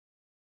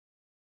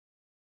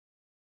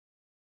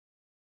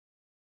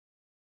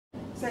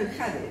So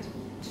Khaled,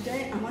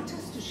 today I want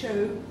us to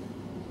show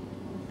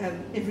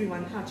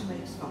everyone how to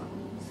make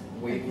scones.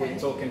 We're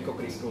talking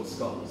Cookery School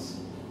scones.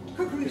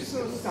 Cookery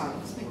School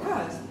scones,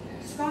 because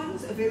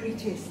scones are very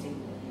testing.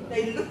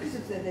 They look as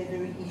if they're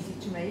very easy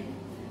to make,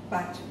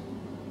 but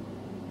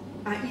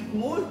I eat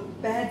more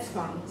bad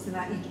scones than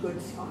I eat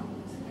good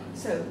scones.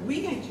 So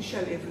we're going to show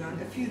everyone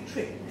a few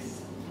tricks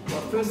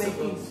for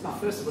making scones.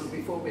 First of all,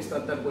 before we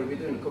start that, what we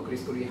do in Cookery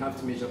School, you have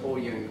to measure all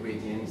your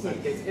ingredients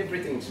and get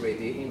everything's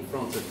ready in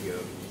front of you,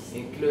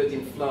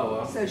 including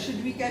flour. So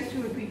should we go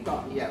through what we've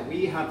got? Yeah,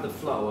 we have the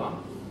flour,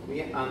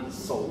 and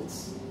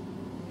salts,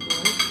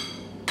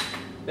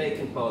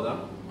 baking powder,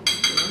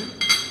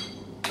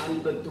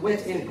 and the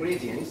wet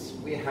ingredients,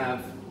 we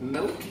have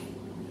milk,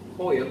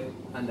 oil,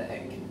 and the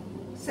egg.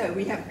 So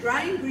we have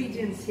dry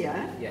ingredients here,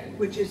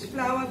 which is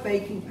flour,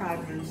 baking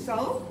powder, and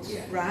salt,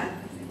 right?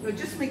 We'll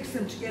just mix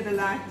them together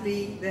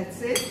lightly,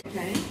 that's it,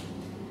 okay?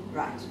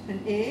 Right,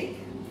 an egg.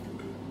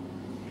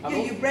 Yeah,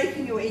 you're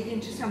breaking your egg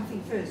into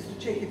something first to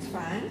check it's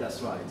fine.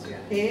 That's right, yeah.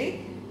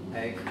 Egg.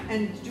 Egg.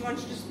 And do you want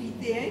to just beat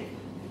the egg?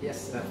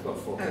 Yes, I've got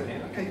 4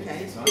 here. Okay, give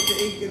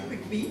the egg a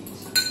quick beat.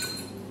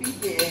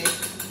 Beat the egg.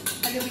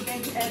 And then we're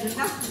going to add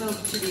enough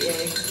milk to the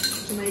egg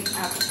to make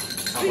up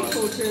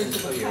 3/4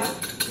 of a cup.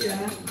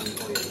 Yeah.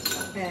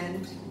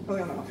 And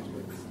oil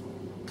afterwards.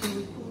 Can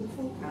we pull the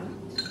fork out?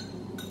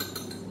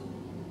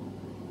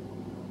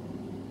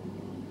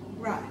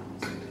 Right.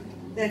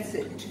 That's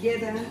it.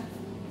 Together,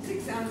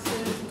 6 ounces,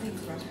 I think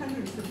it's about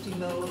 150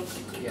 mils.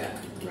 Yeah.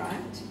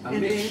 Right.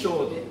 And make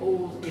sure that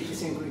all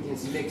these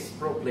ingredients mix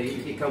properly,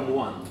 become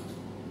one.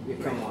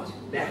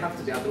 They have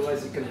to be,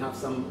 otherwise you can have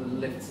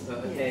some left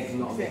egg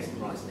not mixed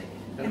nicely.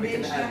 And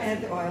then should I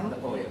add the oil?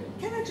 The oil.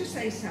 Can I just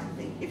say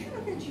something? If you're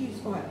not going to use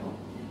oil,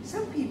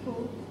 some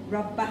people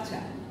rub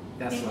butter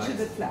into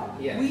the flour.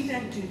 Yes. We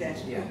don't do that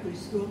at Cookery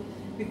School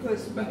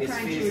because we're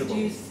trying to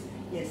reduce,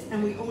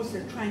 and we're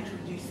also trying to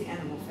reduce the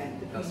animal fat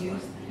that we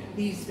use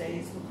these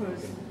days,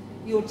 because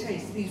you'll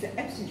taste, these are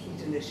absolutely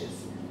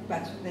delicious,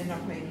 but they're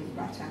not made with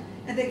butter.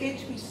 And they're going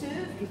to be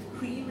served with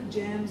cream and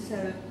jam,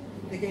 so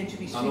they're going to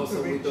be super rich. And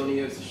also we don't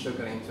use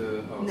sugar into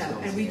our scones. No,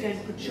 and we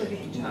don't put sugar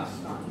into our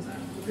scones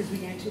because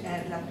we're going to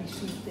add lovely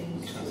sweet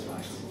things to it.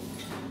 Right.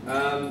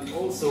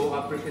 Also,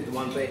 I prepared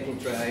one baking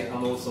tray,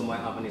 and also my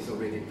oven is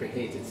already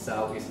preheated,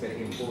 so it's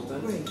very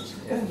important. Great.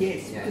 Yeah. Oh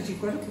yes, because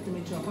you've got to put them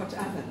into a hot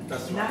oven.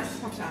 That's right. Nice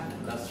hot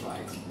oven. That's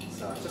right.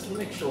 So just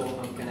make sure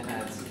I'm going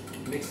to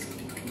mix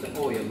the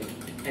oil,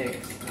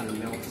 eggs, and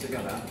milk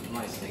together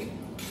nicely.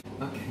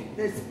 Okay.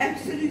 The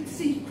absolute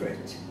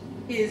secret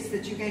is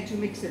that you're going to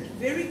mix it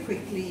very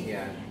quickly,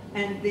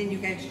 and then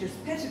you're going to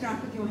just pat it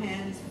up with your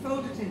hands,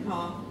 fold it in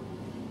half,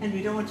 and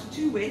we don't want it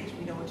too wet,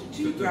 we don't want it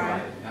too dry.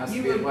 It has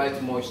to be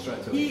right moisture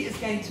to it. He is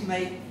going to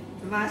make,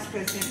 the maestro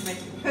is going to make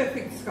the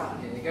perfect scone.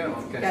 Here you go,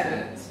 I'm going to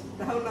add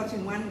the whole lot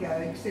in one go,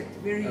 except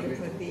very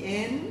little at the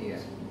end. Yeah,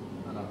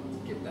 and I'll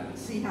give that.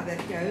 See how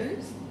that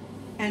goes.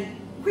 And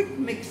quick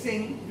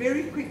mixing,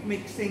 very quick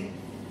mixing,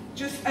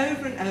 just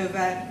over and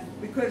over,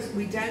 because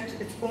we don't,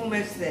 it's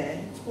almost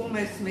there, it's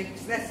almost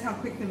mixed. That's how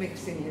quick the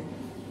mixing is.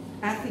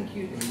 I think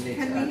can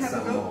we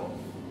have a look?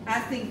 I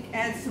think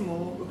add some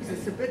more, because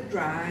it's a bit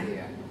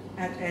dry.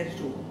 Add it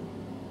all.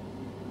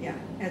 Yeah,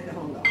 add the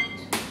whole lot.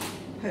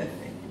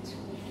 Perfect.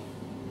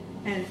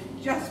 And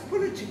just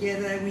pull it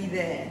together, we're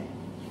there.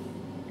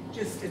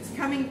 Just, it's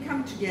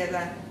come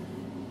together.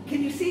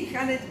 Can you see,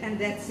 Khaled? And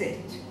that's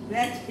it.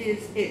 That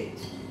is it.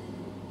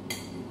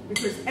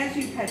 Because as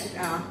you pat it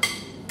out,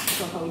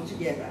 it'll hold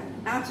together.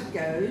 Out it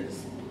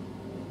goes.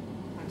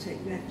 I'll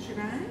take that, should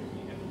I?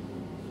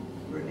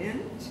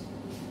 Brilliant.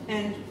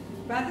 And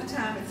by the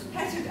time it's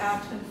patted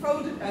out and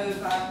folded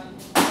over,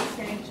 it's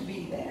going to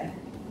be there.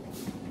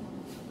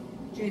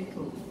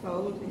 Gentle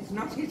fold. It's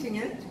not hitting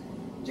it.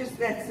 Just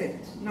that's it.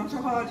 Not a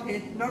hard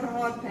hit, not a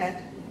hard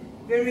pat.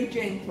 Very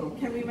gentle.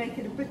 Can we make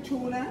it a bit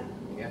taller?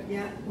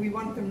 Yeah, we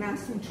want them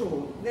nice and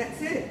tall.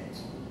 That's it.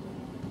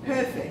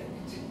 Perfect.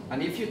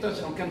 And if you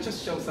touch, I can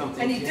just show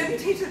something. And he didn't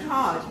hit it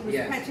hard. He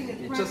was patting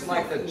it it's just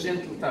like the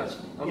gentle touch.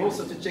 And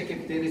also to check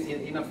if there is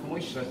enough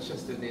moisture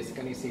just to this.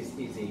 Can you see it's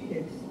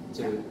easy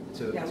to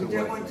we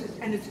don't want it,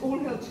 and it's all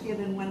held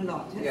together in one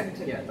lot, hasn't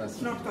it? Yeah, that's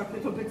It's not got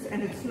little bits,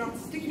 and it's not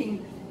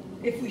sticking.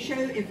 If we show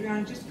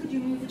everyone, just could you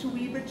move it a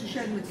wee bit to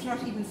show them it's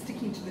not even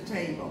sticking to the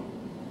table.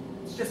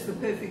 It's just the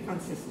perfect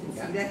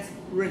consistency. That's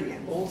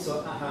brilliant.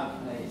 Also, I have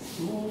a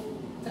small,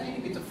 tiny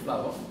bit of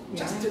flour,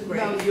 just to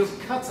allow your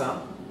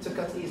cutter to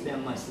cut easily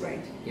and nicely.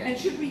 Great. And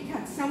should we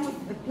cut some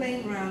with a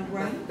plain round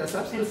one? That's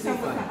absolutely and some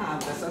fine. With a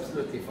hard one? That's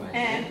absolutely fine.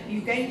 And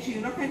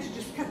you're not going to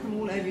just cut them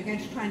all over. You're going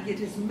to try and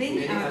get as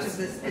many out of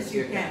this as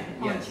you can,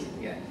 aren't you?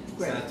 Yeah.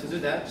 Great. So to do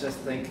that,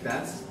 just like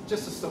that,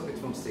 just to stop it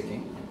from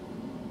sticking.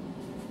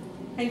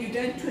 And you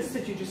don't twist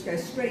it, you just go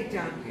straight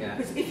down.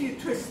 Because if you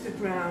twist it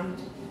round,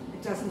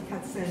 it doesn't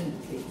cut so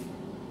neatly.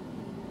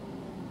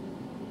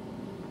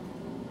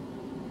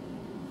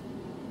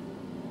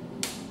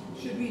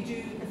 Should we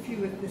do a few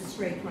with this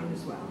straight one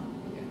as well?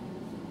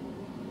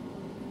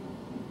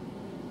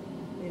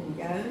 There we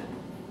go.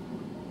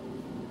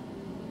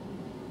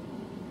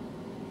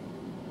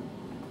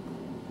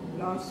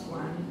 last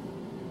one.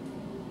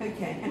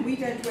 Okay, and we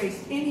don't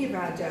waste any of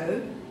our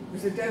dough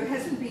because the dough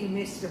hasn't been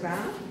messed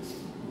about.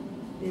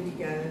 There we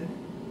go.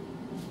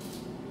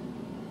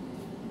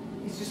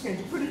 He's just going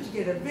to put it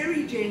together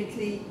very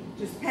gently,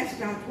 just pat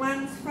it out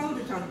once, fold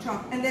it on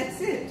top, and that's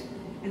it.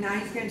 And now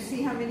he's going to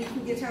see how many he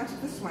can get out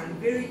of this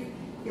one.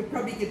 He'll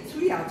probably get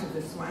 3 out of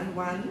this one.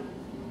 1.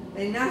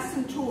 They're nice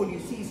and tall. You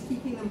see, he's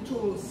keeping them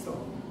tall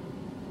still.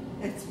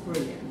 That's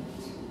brilliant.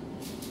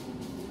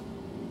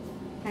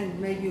 And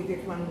maybe you'll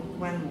get one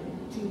more.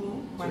 2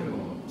 more? One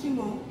more. 2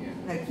 more? Yeah.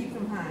 No, keep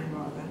them high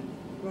rather.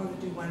 Rather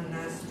do one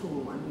nice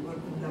tall one. We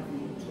want them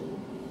lovely and tall.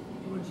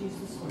 You want to use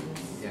this one?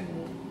 It's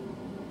small.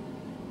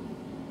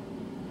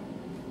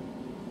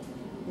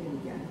 There we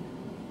go.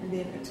 And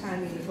then a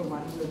tiny little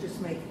one. We'll just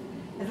make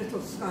a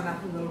little scone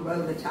up and we'll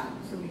roll it up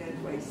so we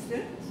don't waste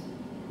it.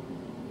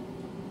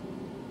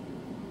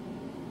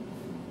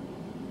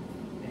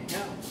 There you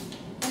go.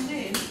 And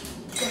then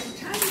there's a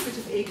tiny bit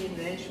of egg in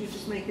there. Should we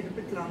just make it a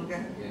bit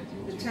longer?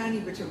 Yeah, a tiny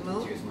bit of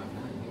milk. Use my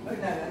pan. Oh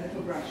no, a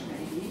little brush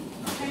maybe.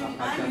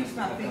 I use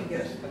my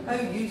fingers.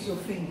 Oh, use your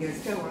fingers.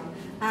 Go on.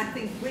 I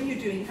think when you're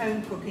doing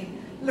home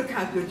cooking, look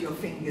how good your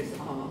fingers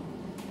are.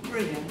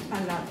 Brilliant.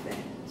 I love that.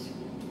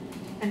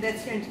 And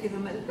that's going to give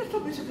them a little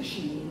bit of a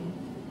sheen.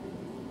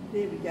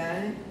 There we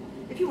go.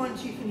 If you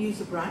want, you can use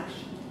a brush.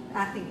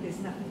 I think there's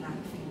nothing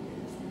like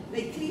fingers.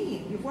 They're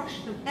clean. You've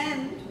washed them,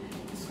 and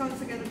the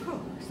scones are going to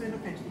cook, so they're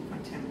not going to be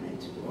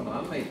contaminated. Well,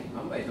 I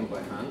made them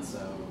by hand,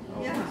 so I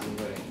wasn't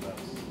very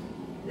impressed.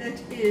 That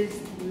is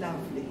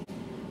lovely.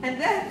 And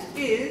that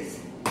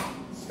is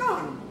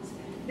scones.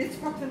 Let's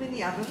pop them in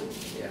the oven.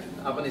 Yeah,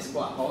 the oven is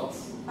quite hot.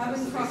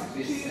 Oven hot,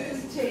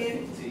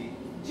 210,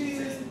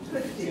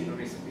 250.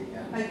 Recipe,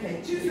 yeah.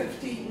 Okay,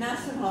 250,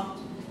 nice and hot.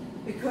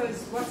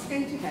 Because what's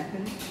going to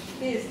happen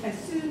is as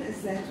soon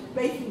as that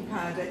baking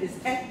powder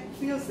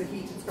feels the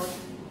heat, it's got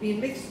been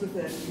mixed with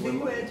the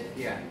liquid,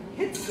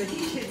 hits the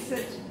heat, hits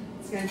it,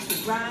 it's going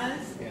to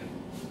rise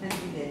and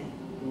be there.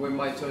 We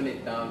might turn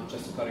it down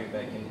just to cut it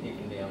back in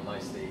evenly and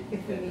nicely.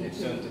 If we need to.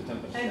 Turn the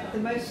temperature and down. the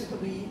most it will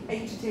be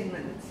 8 to 10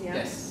 minutes, yeah?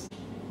 Yes.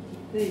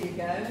 There you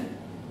go.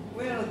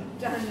 Well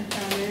done,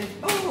 Khaled.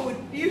 Oh,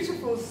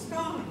 beautiful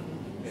scone.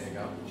 There you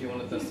go. Do you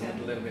want to dust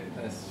them a little bit?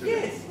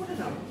 Yes, why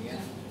not? Yeah.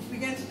 We're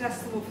going to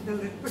dust them off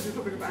with put a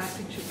little bit of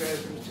icing sugar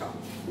over the top.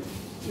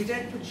 We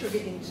don't put sugar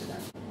into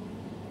them.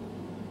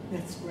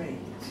 That's great.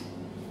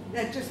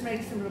 That just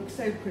makes them look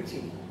so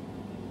pretty.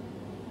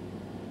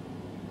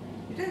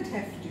 You don't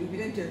have to. We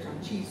don't do it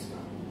on cheese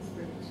scones,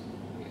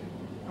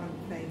 but on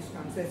plain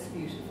scones. That's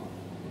beautiful.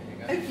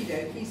 There you go. Okie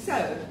dokie.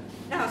 So,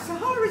 now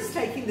Sahara's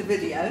taking the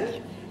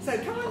video. So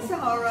come on,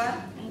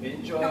 Sahara.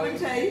 Enjoy. Come and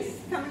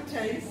taste. Come and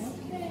taste.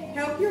 Okay.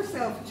 Help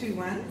yourself to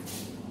one.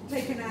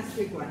 Take a nice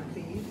big one,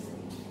 please.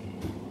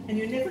 And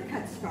you never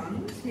cut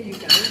scones. Here you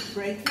go.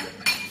 Break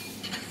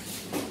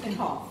it in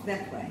half,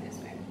 that way. This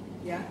way.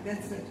 Yeah,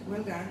 that's it.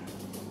 Well done.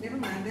 Never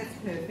mind, that's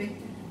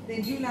perfect.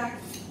 Then do you like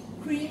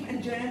cream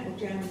and jam or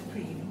jam and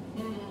cream?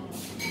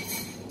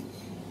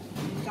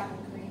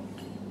 Chocolate cream.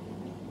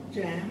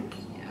 Jam.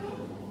 Yeah.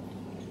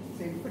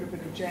 So you put a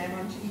bit of jam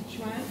onto each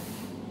one.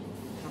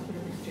 I'll put a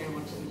bit of jam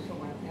onto the little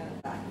one. Yeah,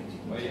 I like it.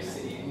 Well,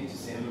 you need to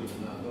see them.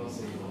 No, don't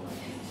see them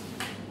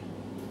like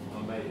I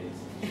made it.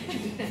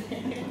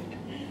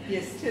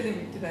 Yes, tell him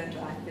if you don't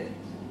like it.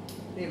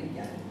 There we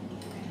go.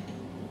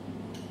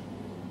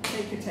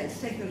 Take a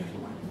taste. Take the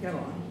little one. Go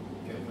on.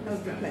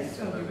 Hold the plate.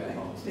 Hold the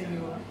plate. Then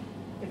you'll.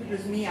 If it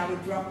was me, I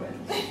would drop it.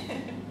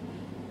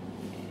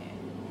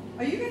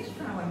 Are you going to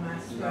try one,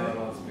 Maestro?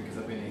 No, that's because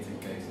I've been eating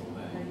cakes all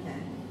day. Okay.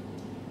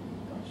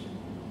 Gosh.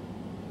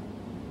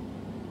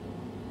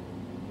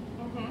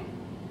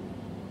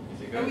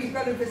 Is it Oh, good? we've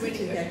got a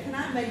visitor here. Can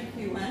I make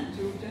you one,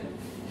 Georgia?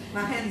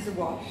 My hands are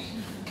washed.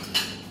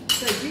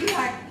 So do you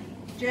like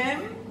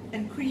jam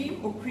and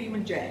cream or cream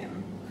and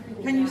jam?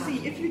 Can you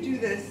see, if you do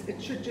this,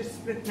 it should just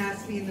split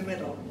nicely in the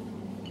middle.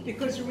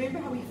 Because remember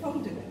how we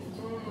folded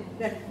it?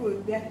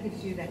 That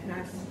gives you that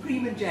nice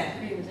cream and jam.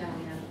 Cream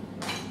down,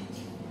 yeah.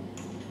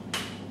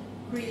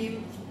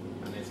 Cream.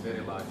 And it's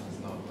very light, it's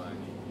not like...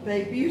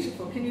 They're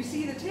beautiful. Can you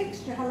see the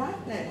texture, how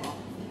light they are?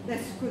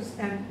 That's because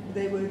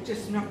they were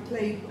just not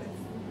played with.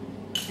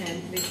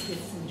 And let's get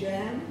some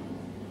jam.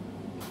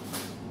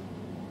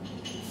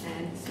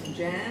 And some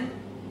jam.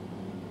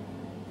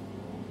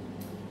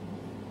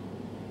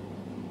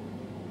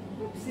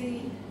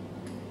 Oopsie.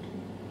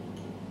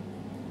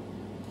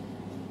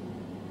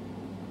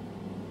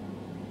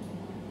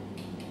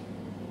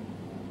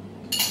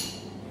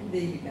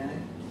 There you go.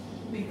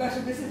 We've got a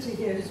visitor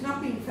here who's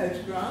not being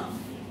photographed,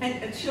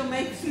 and she'll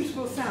make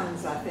suitable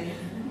sounds, I think,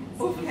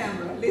 off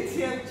camera. Let's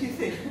hear what you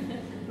think.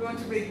 You want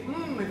to be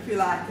if you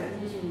like it.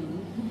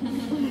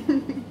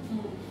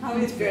 How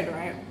is It's good, it?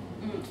 right?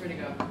 It's really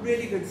good.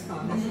 Really good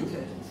scone, isn't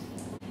it?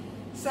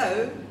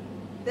 So,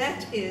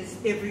 that is,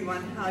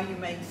 everyone, how you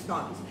make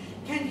scones.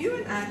 Can you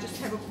and I just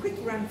have a quick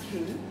run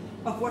through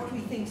of what we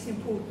think is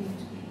important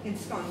in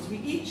scones. We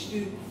each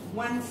do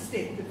one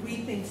step that we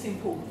think's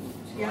important.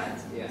 Yeah?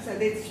 Right, yeah. So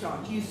let's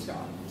start. You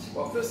start.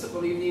 Well, first of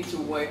all, you need to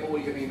weigh all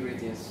your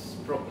ingredients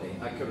properly,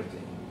 accurately.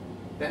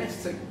 Then,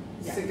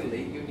 Yeah.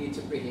 secondly, you need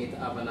to preheat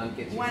the oven and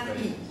get your One bread.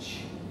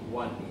 each.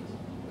 One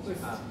each.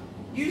 With Ah,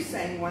 you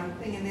saying one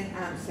thing and then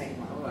I'm saying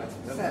one. all right.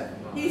 So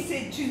he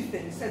said two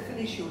things, so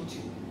finish your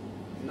two.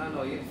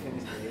 No, you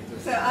finished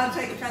it. So I'll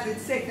take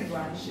Khalid's second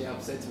one. She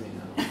upset me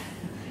now.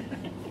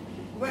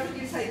 What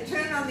did you say?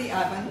 Turn on the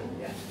oven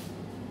Yeah.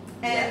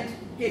 and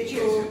get Get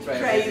your your tray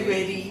tray ready.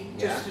 ready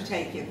just Yeah. to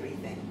take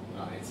everything.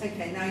 Right.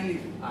 Okay, now you.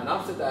 And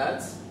after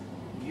that,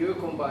 you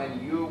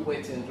combine your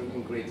wet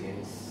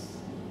ingredients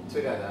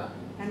together.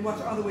 And what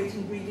are the wet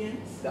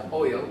ingredients? The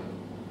oil,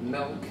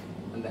 milk,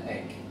 and the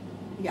egg.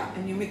 Yeah,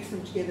 and you mix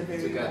them together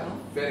very well.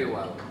 Very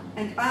well.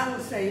 And I will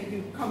say if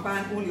you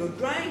combine all your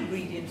dry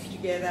ingredients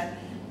together,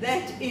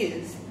 that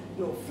is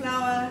your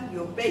flour,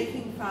 your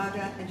baking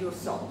powder, and your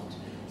salt.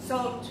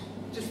 Salt,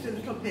 just a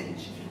little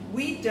pinch.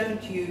 We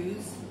don't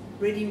use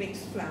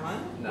ready-mixed flour.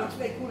 No. What do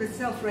they call it?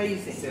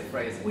 Self-raising.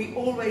 Self-raising. We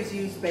always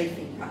use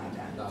baking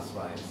powder. That's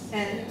right.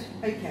 And,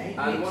 okay,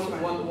 And next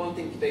one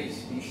thing that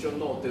you should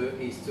not do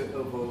is to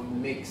over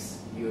mix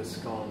your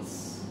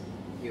scones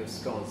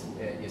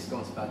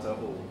batter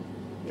or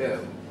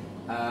dough.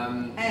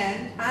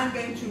 And I'm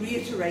going to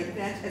reiterate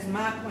that as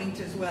my point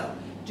as well.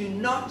 Do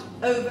not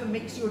over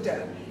mix your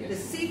dough. Yes. The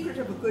secret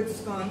of a good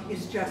scone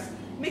is just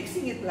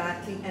mixing it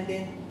lightly and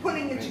then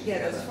pulling it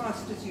together as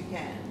fast as you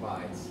can.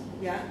 Right.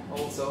 Yeah?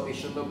 Also, it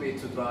should not be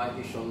too dry,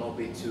 it should not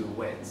be too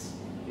wet.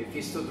 If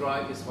it's too dry,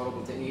 it's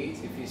horrible to eat.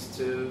 If it's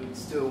too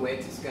wet,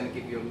 it's going to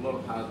give you a lot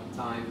of hard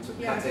time to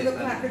cut it. Look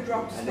like a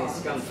drop and scone. it's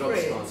going to drop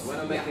scones. When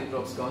I'm making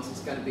drop scones, it's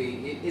going to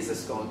be, it is a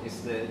scone.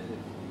 It's the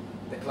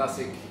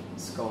classic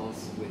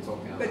scones we're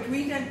talking about. But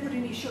we don't put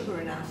any sugar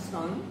in our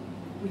scone.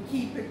 We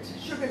keep it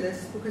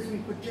sugarless because we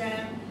put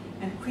jam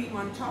and cream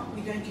on top.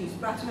 We don't use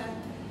butter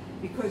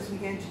because we're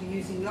going to be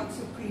using lots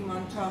of cream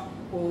on top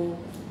or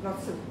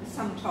lots of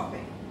some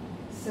topping.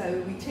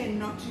 So we tend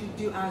not to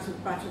do ours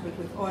with butter but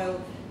with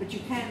oil, but you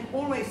can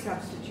always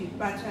substitute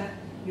butter.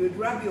 You would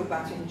rub your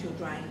butter into your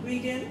dry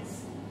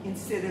ingredients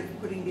instead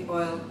of putting the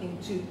oil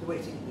into the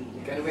wet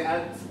ingredients.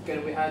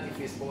 Can we add,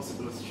 if it's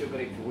possible, sugar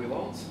if we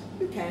want?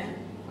 You can,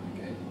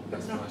 Okay, but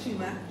that's not fine. too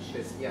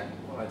much. Yeah,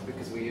 all right,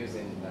 because we're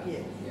using that.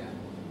 Yes. Yeah.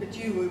 But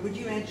would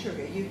you add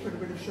sugar? You put a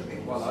bit of sugar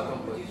in. Well, I yours,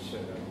 don't would put you?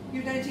 sugar.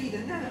 You don't either?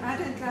 No, I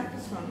don't like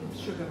this one with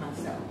sugar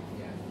myself.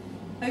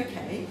 Yeah.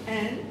 Okay,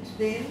 and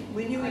then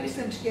when you And mix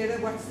them together,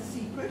 what's the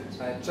secret?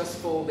 Just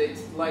fold it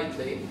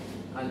lightly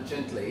and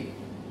gently.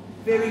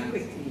 Very And,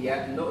 quickly.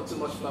 Yeah, not too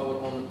much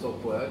flour on the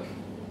top work,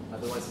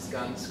 otherwise it's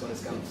going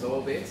to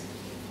absorb it.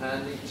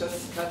 And you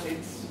just cut it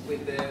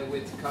with the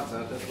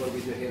cutter. That's what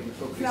we do here with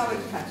Cookery Floured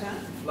School. cutter.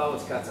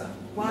 Floured cutter.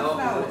 Why No,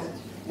 floured?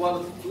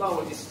 Well,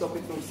 flour just stop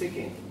it from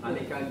sticking,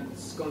 and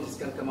scones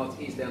can come out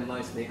easily and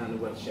nicely and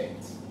well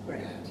shaped.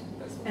 Great. Yeah,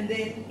 that's what. And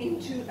then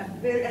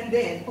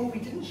we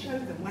didn't show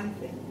them one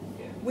thing.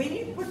 Yeah. When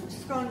you put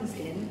scones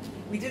in,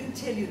 we didn't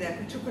tell you that,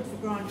 we took it for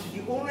granted.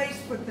 You always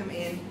put them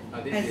in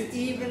as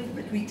even,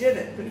 but we did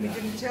it, but we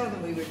didn't tell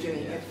them we were doing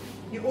it.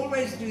 You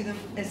always do them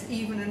as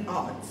even and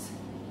odds,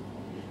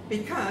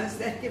 because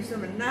that gives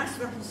them a nice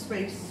little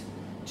space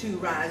to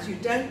rise. You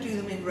don't do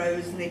them in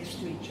rows next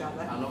to each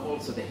other. And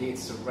also the heat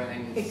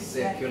surround,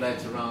 Exactly.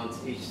 circulate around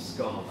each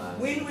scone.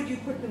 When would you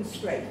put them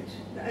straight?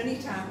 The only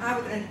time, I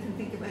can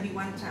think of only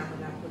one time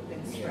when I put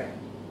them straight.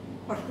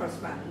 Hot cross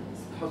buns.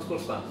 Hot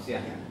cross buns,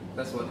 yeah. Yeah.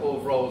 That's what, or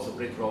rolls or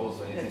brick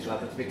rolls or anything That's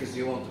like right. that, because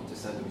you want them to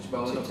sandwich,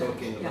 but we're To not touch,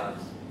 talking yeah. about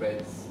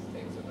breads,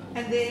 things like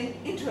that. And then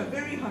into a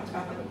very hot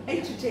oven,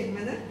 8 to 10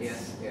 minutes.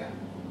 Yes, yeah.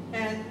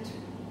 And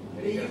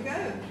there you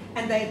go.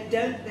 And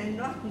they're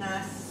not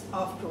nice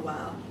after a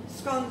while.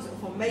 Scones are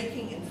for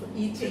making and for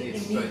eating eat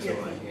straight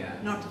immediately, away, yeah.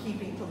 not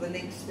keeping till the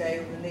next day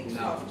or the next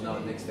No,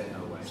 afternoon. next day,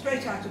 no way.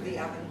 Straight out of the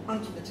oven,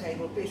 onto the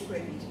table, best way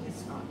of eating a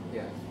scone.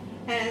 Yeah.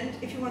 And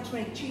if you want to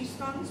make cheese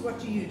scones, what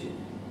do you do?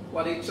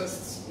 Well, it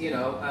just,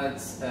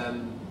 adds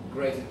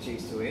grated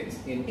cheese to it.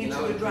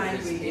 Into the dried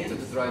ingredients.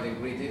 Into the dried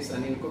ingredients.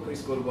 And in Cookery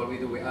School, what we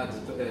do, we add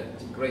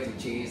grated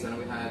cheese and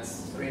we add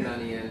spring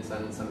onions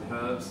and some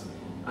herbs,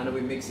 and we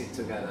mix it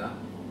together.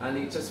 And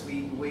it just,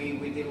 we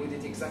deal with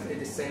it exactly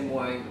the same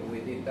way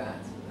we did that.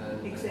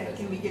 And,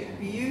 Exactly, we get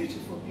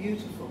beautiful,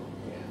 beautiful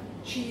Yeah.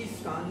 cheese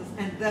scones,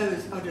 and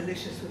those are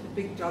delicious with a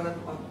big dollop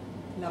of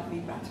lovely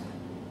butter.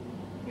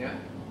 Yeah.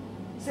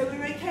 So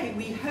we're okay.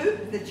 We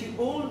hope that you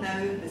all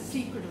know the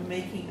secret of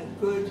making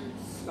a good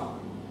scone.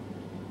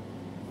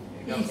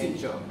 Easy.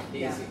 Enjoy. Easy.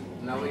 Yeah.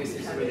 Now it's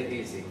really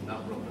easy. No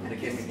problem.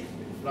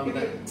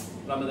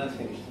 Ramadan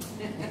finished.